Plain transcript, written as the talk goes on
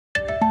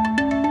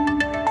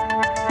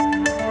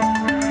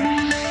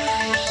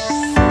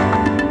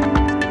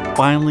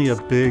finally a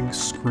big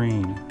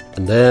screen.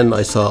 And then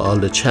I saw all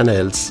the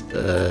channels,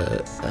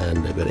 and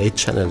there were 8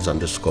 channels on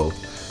the scope,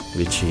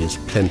 which is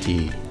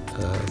plenty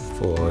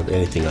for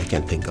anything I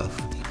can think of.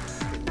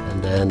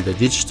 And then the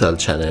digital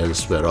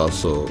channels were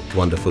also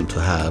wonderful to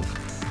have.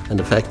 And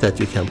the fact that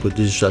you can put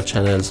digital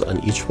channels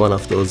on each one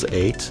of those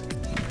 8,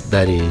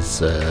 that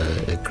is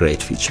a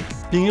great feature.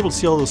 Being able to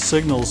see all those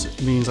signals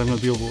means I'm going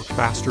to be able to work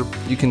faster.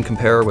 You can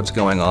compare what's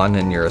going on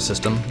in your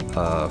system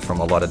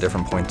from a lot of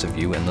different points of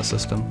view in the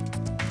system.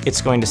 It's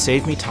going to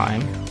save me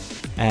time,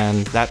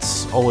 and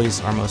that's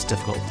always our most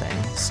difficult thing,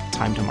 is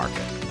time to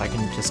market. I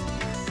can just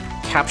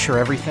capture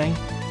everything,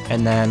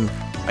 and then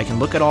I can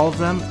look at all of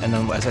them, and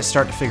then as I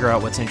start to figure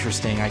out what's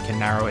interesting, I can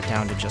narrow it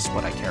down to just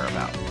what I care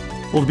about.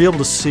 Well, to be able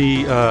to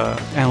see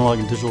analog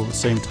and digital at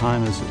the same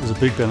time is a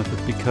big benefit,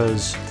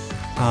 because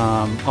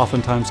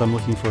oftentimes I'm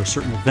looking for a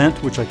certain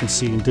event, which I can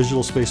see in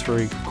digital space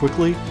very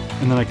quickly,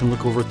 and then I can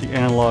look over at the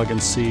analog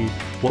and see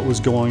what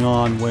was going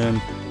on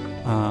when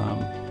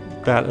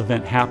that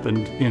event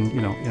happened in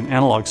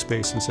analog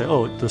space, and say,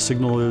 oh, the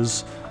signal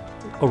is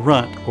a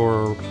runt,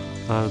 or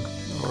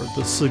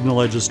the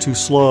signal edge is too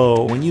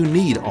slow. When you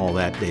need all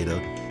that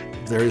data,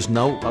 there is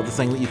no other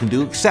thing that you can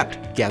do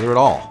except gather it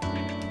all.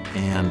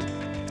 And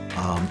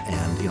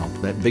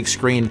that big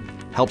screen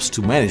helps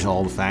to manage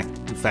all the fact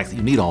that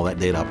you need all that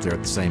data up there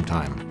at the same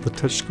time. The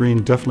touch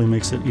screen definitely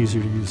makes it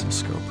easier to use the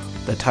scope.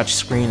 The touch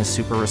screen is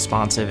super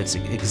responsive. It's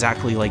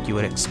exactly like you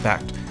would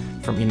expect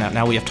from,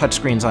 now we have touch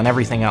screens on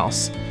everything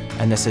else,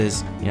 and this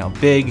is,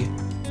 big,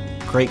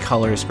 great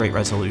colors, great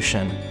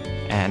resolution,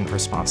 and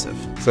responsive.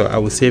 So I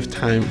will save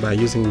time by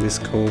using this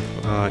scope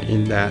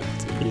in that,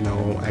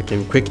 I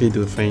can quickly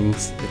do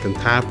things. I can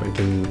tap, I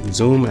can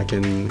zoom, I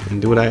can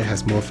do that. It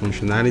has more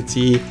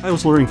functionality. I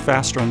was learning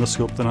faster on the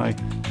scope than I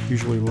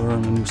usually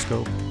learn a new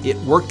scope. It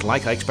worked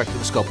like I expected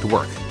the scope to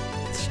work.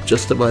 It's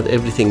just about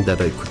everything that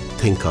I could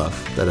think of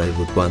that I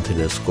would want in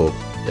a scope.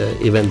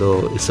 Even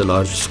though it's a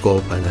large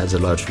scope and has a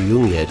large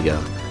viewing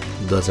area,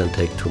 it doesn't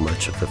take too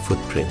much of a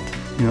footprint.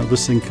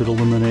 This thing could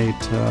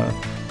eliminate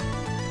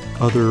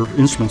other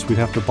instruments we'd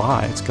have to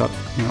buy. It's got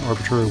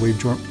arbitrary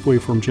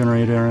waveform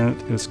generator in it.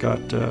 It's got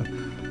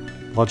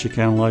logic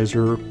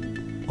analyzer,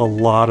 a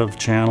lot of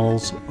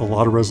channels, a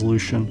lot of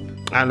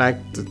resolution. I like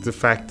the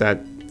fact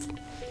that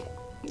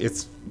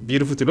it's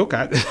beautiful to look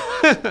at.